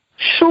served on?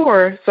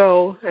 Sure.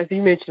 So as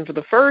you mentioned, for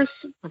the first,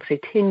 let's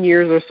say, 10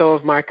 years or so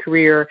of my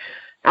career,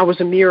 I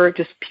was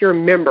a pure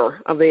member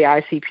of the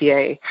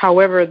AICPA.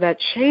 However, that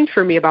changed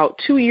for me about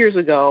 2 years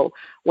ago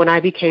when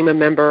I became a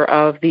member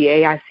of the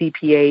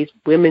AICPA's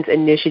Women's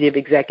Initiative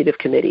Executive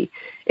Committee.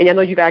 And I know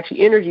you've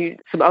actually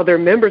interviewed some other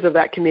members of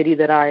that committee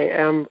that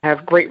I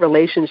have great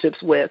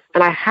relationships with.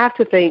 And I have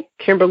to thank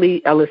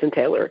Kimberly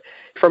Ellison-Taylor.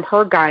 From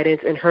her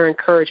guidance and her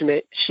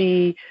encouragement,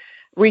 she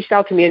reached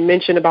out to me and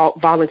mentioned about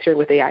volunteering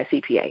with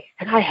AICPA.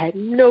 And I had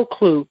no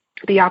clue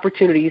the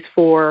opportunities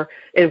for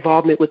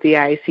involvement with the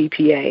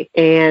AICPA.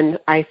 And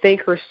I thank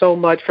her so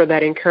much for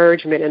that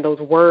encouragement and those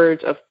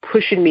words of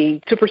pushing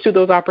me to pursue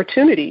those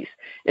opportunities.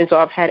 And so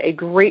I've had a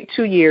great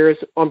 2 years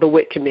on the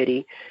WIT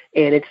committee.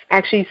 And it's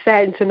actually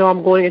saddened to know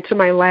I'm going into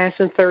my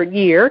last and third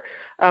year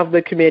of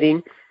the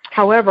committee.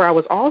 However, I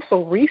was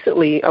also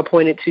recently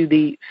appointed to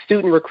the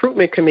Student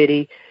Recruitment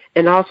Committee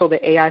and also the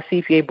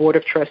AICPA Board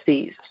of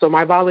Trustees. So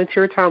my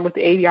volunteer time with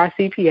the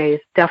AICPA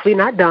is definitely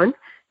not done.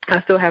 I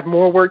still have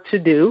more work to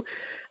do,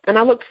 and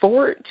I look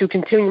forward to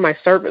continuing my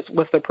service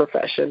with the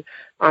profession.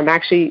 I'm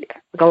actually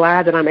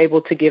glad that I'm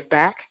able to give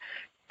back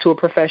to a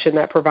profession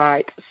that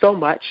provides so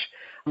much,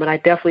 and I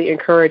definitely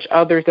encourage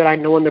others that I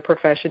know in the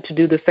profession to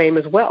do the same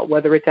as well,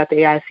 whether it's at the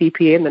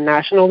AICPA in the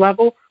national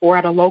level or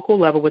at a local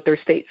level with their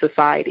state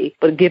society.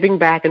 But giving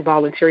back and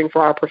volunteering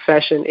for our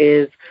profession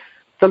is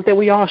something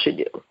we all should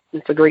do.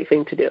 It's a great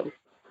thing to do.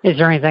 Is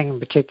there anything in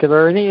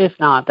particular, and if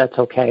not, that's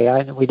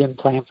okay, we didn't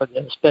plan for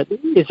this, but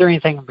is there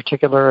anything in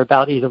particular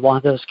about either one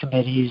of those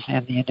committees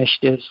and the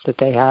initiatives that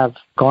they have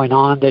going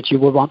on that you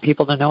would want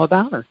people to know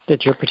about or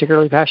that you're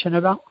particularly passionate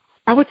about?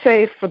 I would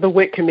say for the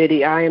WIT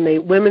committee, I am a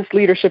women's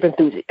leadership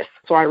enthusiast.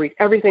 So I read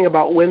everything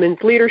about women's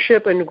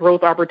leadership and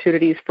growth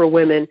opportunities for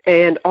women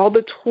and all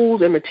the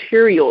tools and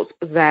materials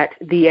that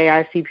the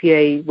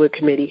AICPA WIT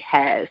committee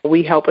has.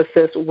 We help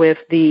assist with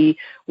the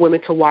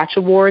Women to Watch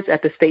Awards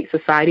at the state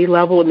society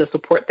level and the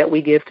support that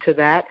we give to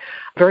that.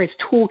 Various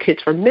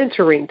toolkits from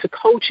mentoring to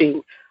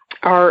coaching.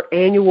 Our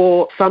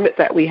annual summit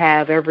that we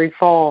have every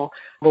fall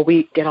where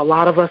we get a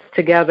lot of us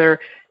together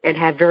and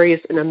have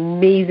various and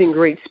amazing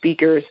great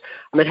speakers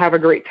and have a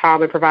great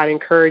time and provide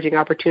encouraging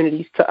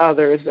opportunities to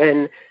others.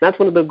 And that's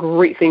one of the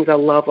great things I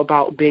love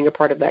about being a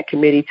part of that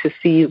committee, to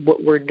see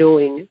what we're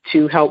doing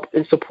to help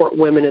and support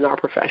women in our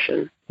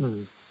profession.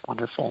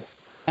 Wonderful.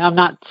 I'm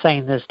not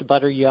saying this to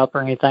butter you up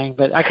or anything,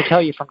 but I can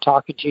tell you from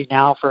talking to you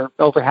now for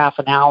over half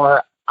an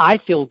hour, I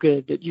feel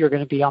good that you're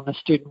going to be on the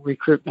student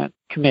recruitment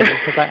committee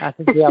because I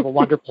think you have a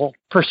wonderful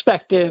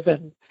perspective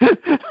and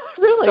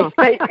really. Oh,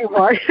 thank you,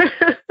 Mark.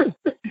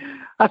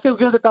 I feel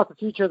good about the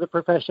future of the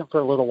profession for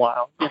a little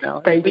while.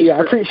 Thank you. I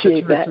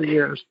appreciate that. 2 or 3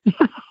 years.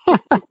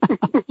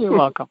 You're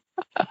welcome.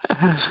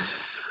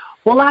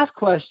 Well, last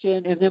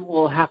question, and then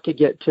we'll have to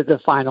get to the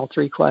final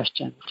 3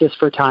 questions just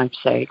for time's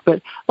sake. But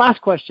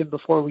last question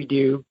before we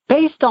do.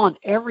 Based on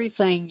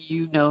everything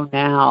you know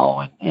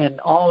now and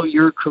all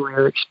your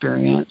career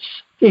experience,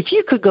 if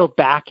you could go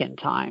back in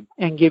time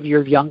and give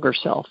your younger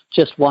self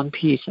just one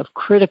piece of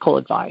critical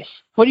advice,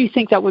 what do you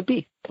think that would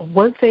be? The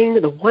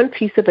one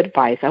piece of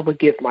advice I would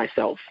give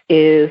myself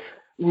is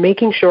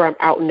making sure I'm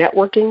out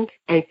networking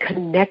and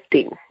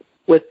connecting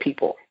with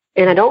people.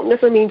 And I don't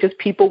necessarily mean just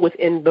people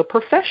within the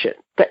profession.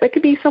 That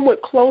could be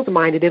somewhat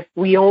closed-minded if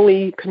we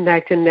only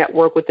connect and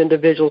network with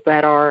individuals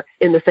that are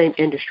in the same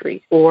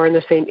industry or in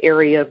the same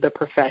area of the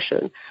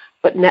profession.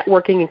 But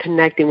networking and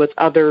connecting with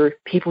other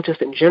people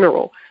just in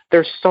general,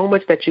 there's so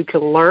much that you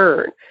can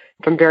learn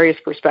from various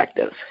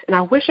perspectives. And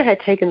I wish I had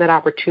taken that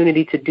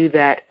opportunity to do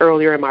that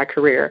earlier in my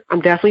career.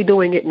 I'm definitely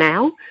doing it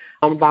now.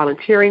 I'm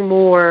volunteering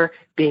more,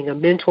 being a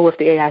mentor with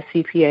the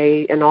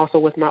AICPA, and also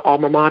with my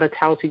alma mater,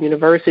 Towson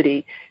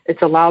University.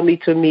 It's allowed me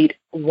to meet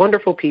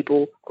wonderful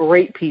people,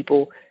 great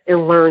people,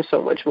 and learn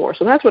so much more.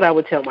 So that's what I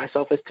would tell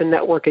myself, is to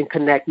network and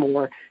connect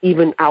more,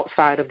 even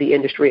outside of the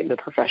industry and the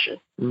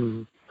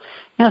profession.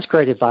 That's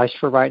great advice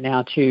for right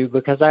now, too,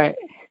 because I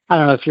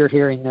don't know if you're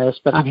hearing this,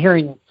 but I'm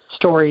hearing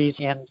stories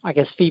and, I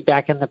guess,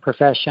 feedback in the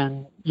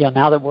profession.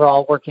 Now that we're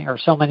all working, or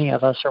so many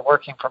of us are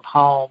working from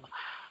home,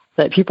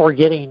 that people are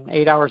getting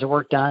 8 hours of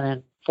work done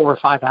in 4 or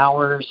 5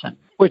 hours, and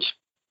which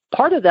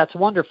part of that's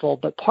wonderful,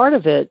 but part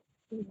of it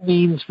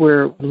means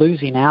we're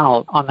losing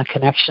out on the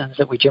connections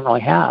that we generally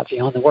have,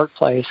 in the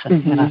workplace.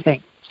 And I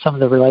think some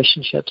of the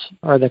relationships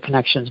or the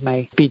connections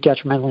may be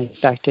detrimentally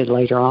affected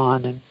later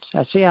on. And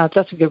that's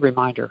a good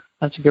reminder.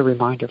 That's a good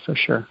reminder for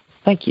sure.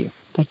 Thank you.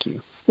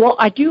 Well,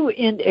 I do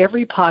end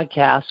every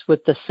podcast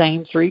with the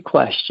same 3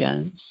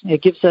 questions.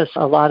 It gives us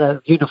a lot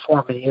of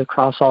uniformity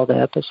across all the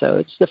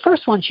episodes. The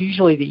first one's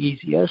usually the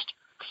easiest.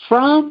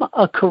 From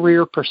a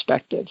career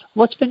perspective,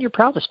 what's been your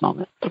proudest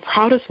moment? The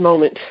proudest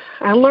moment,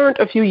 I learned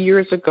a few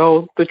years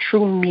ago the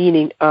true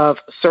meaning of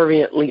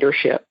servant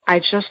leadership. I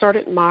just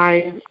started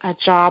my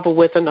job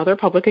with another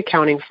public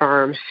accounting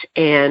firm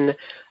and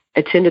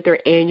attended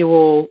their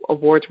annual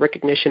awards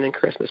recognition and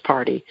Christmas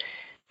party.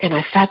 And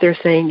I sat there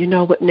saying, you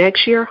know what,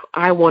 next year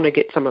I want to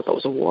get some of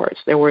those awards.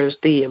 There was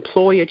the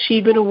Employee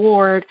Achievement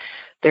Award.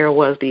 There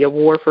was the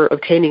award for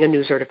obtaining a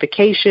new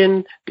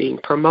certification, being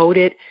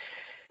promoted.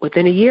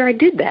 Within a year, I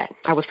did that.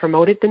 I was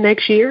promoted the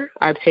next year.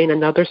 I obtained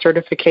another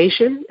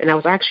certification, and I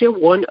was actually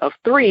one of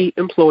 3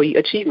 Employee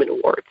Achievement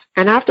Awards.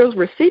 And after I was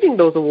receiving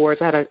those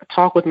awards, I had a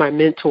talk with my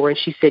mentor, and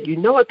she said,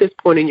 at this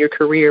point in your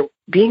career,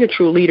 being a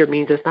true leader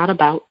means it's not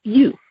about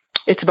you.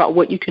 It's about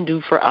what you can do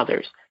for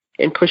others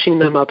and pushing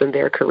them up in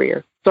their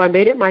career. So I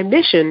made it my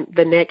mission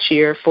the next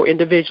year for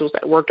individuals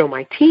that worked on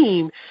my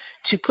team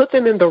to put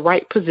them in the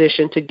right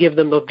position to give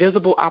them the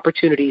visible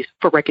opportunities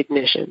for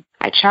recognition.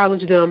 I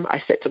challenged them.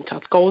 I set some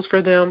tough goals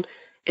for them,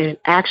 and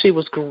it actually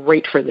was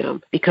great for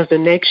them because the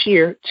next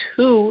year,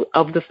 2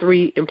 of the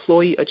 3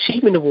 Employee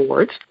Achievement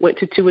Awards went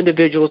to 2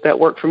 individuals that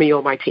worked for me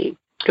on my team,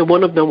 and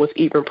one of them was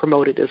even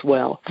promoted as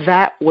well.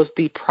 That was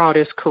the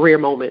proudest career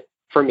moment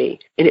for me,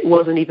 and it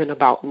wasn't even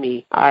about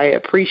me. I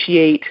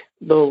appreciate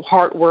the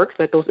hard work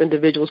that those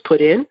individuals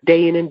put in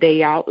and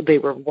day out. They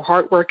were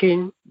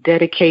hardworking,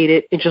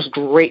 dedicated, and just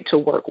great to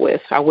work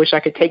with. I wish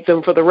I could take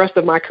them for the rest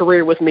of my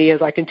career with me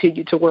as I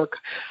continue to work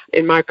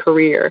in my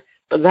career.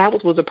 But that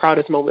was the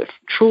proudest moment,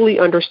 truly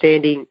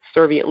understanding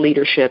servant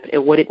leadership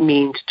and what it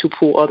means to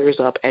pull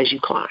others up as you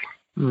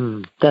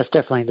climb. That's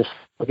definitely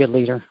a good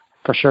leader,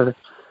 for sure.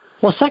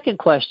 Well, second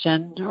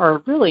question,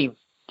 or really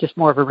just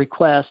more of a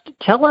request,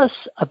 tell us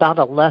about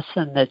a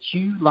lesson that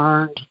you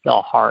learned the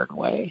hard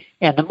way.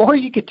 And the more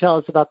you can tell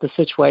us about the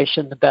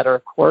situation, the better,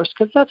 of course,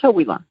 because that's how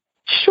we learn.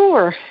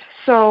 Sure.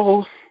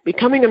 So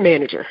becoming a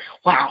manager.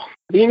 Wow.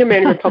 Being a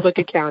manager in public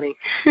accounting.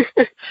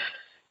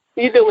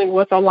 You're dealing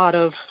with a lot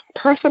of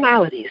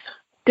personalities,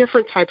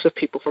 different types of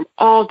people from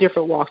all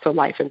different walks of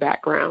life and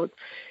backgrounds.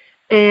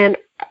 And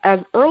as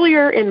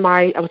earlier in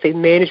my, I would say,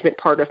 management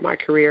part of my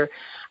career,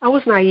 I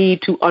was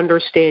naive to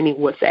understanding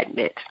what that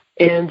meant.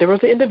 And there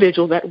was an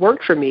individual that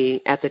worked for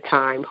me at the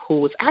time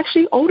who was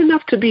actually old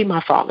enough to be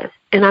my father.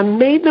 And I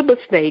made the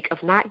mistake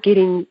of not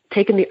taking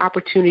the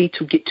opportunity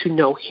to get to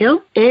know him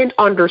and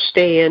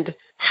understand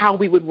how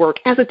we would work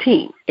as a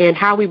team and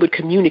how we would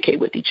communicate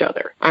with each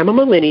other. I'm a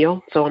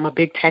millennial, so I'm a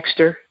big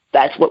texter.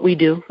 That's what we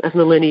do as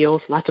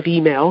millennials, lots of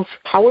emails.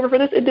 However, for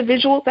this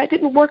individual, that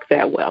didn't work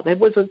that well. That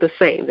wasn't the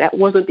same. That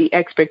wasn't the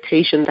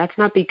expectation. That's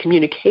not the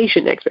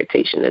communication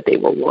expectation that they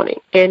were wanting.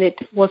 And it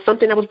was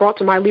something that was brought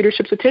to my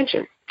leadership's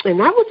attention. And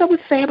that was, I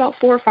would say, about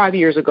 4 or 5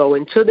 years ago.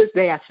 And to this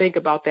day, I think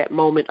about that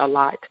moment a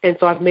lot. And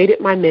so I've made it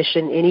my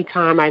mission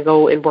anytime I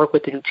go and work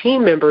with the new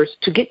team members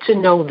to get to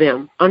know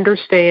them,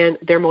 understand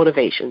their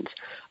motivations,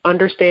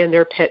 understand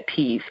their pet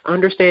peeves,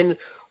 understand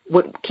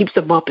what keeps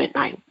them up at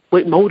night,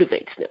 what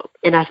motivates them.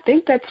 And I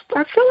feel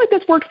like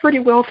that's worked pretty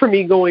well for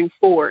me going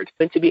forward,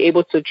 and to be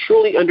able to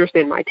truly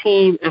understand my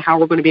team and how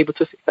we're going to be able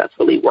to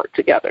successfully work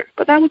together.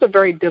 But that was a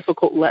very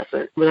difficult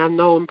lesson.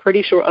 And I'm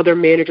pretty sure other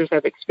managers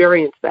have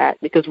experienced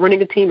that, because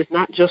running a team is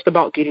not just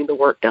about getting the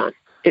work done.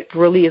 It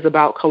really is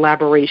about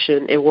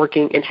collaboration and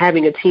working and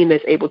having a team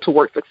that's able to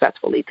work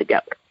successfully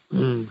together.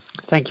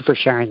 Thank you for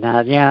sharing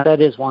that. Yeah, that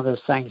is one of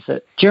those things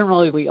that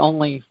generally we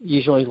only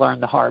usually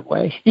learn the hard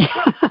way.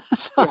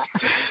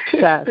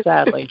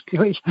 Sadly. At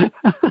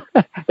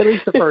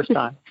least the first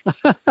time.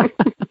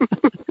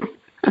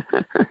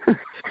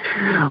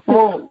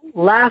 Well,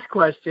 last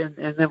question,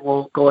 and then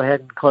we'll go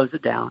ahead and close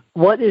it down.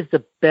 What is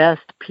the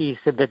best piece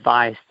of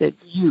advice that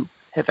you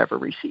have ever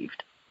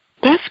received?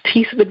 Best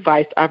piece of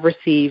advice I've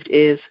received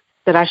is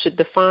that I should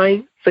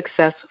define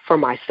success for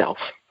myself.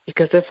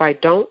 Because if I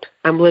don't,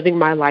 I'm living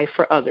my life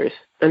for others,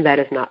 and that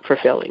is not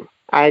fulfilling.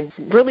 I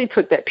really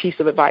took that piece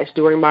of advice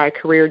during my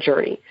career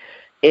journey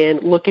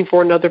and looking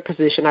for another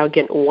position. I,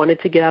 again, wanted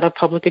to get out of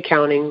public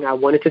accounting. I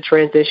wanted to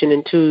transition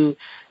into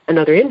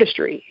another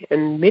industry.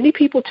 And many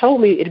people told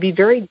me it'd be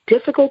very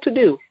difficult to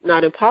do.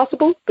 Not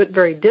impossible, but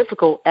very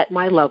difficult at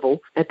my level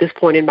at this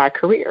point in my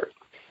career.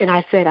 And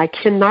I said, I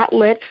cannot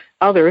let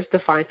others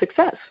define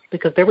success,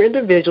 because there were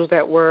individuals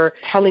that were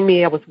telling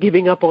me I was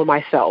giving up on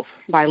myself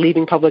by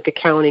leaving public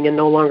accounting and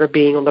no longer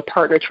being on the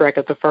partner track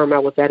at the firm I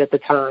was at the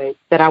time,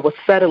 that I was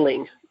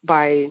settling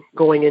by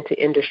going into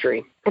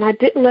industry. And I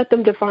didn't let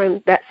them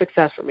define that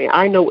success for me.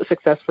 I know what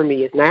success for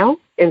me is now,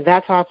 and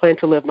that's how I plan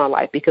to live my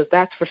life, because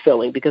that's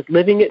fulfilling, because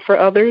living it for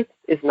others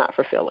is not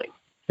fulfilling.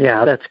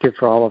 Yeah, that's good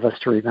for all of us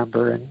to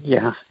remember. And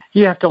yeah,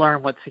 you have to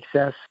learn what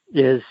success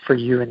is for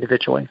you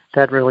individually.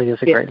 That really is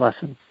a great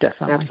lesson.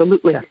 Definitely.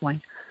 Absolutely.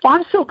 Definitely. Well,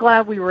 I'm so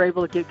glad we were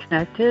able to get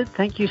connected.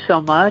 Thank you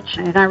so much.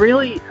 And I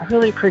really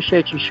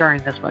appreciate you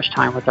sharing this much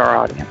time with our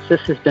audience.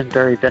 This has been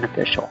very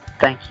beneficial.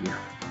 Thank you.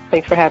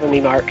 Thanks for having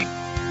me, Mark.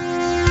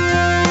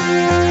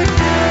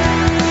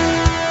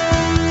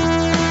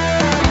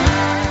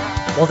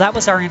 Well, that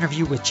was our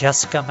interview with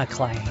Jessica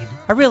McLean.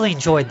 I really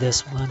enjoyed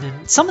this one,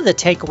 and some of the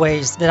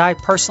takeaways that I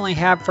personally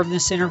have from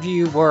this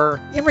interview were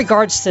in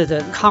regards to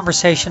the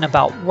conversation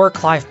about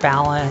work-life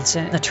balance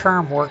and the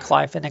term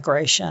work-life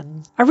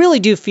integration. I really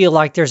do feel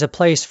like there's a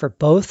place for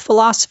both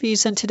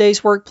philosophies in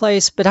today's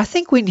workplace, but I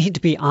think we need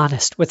to be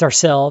honest with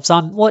ourselves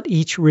on what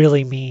each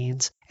really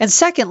means. And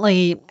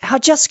secondly, how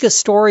Jessica's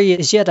story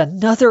is yet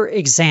another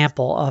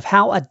example of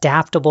how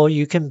adaptable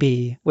you can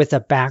be with a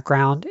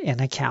background in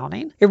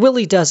accounting. It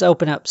really does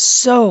open up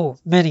so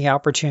many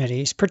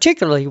opportunities,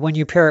 particularly when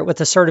you pair it with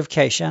a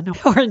certification,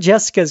 or in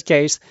Jessica's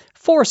case,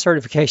 4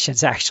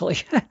 certifications actually.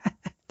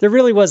 There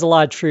really was a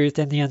lot of truth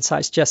in the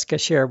insights Jessica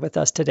shared with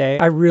us today.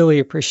 I really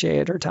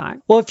appreciated her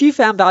time. Well, if you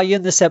found value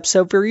in this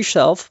episode for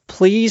yourself,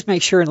 please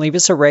make sure and leave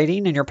us a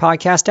rating in your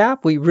podcast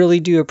app. We really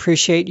do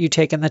appreciate you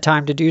taking the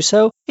time to do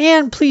so.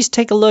 And please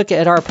take a look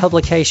at our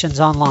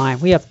publications online.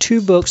 We have 2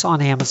 books on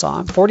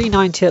Amazon,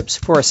 49 Tips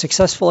for a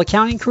Successful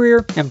Accounting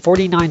Career and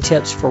 49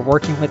 Tips for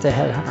Working with a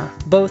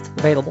Headhunter, both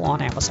available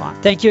on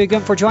Amazon. Thank you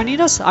again for joining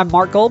us. I'm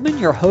Mark Goldman,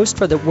 your host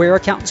for the Where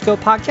Accountants Go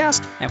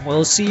podcast, and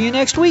we'll see you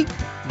next week.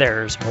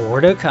 There's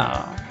more to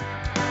come.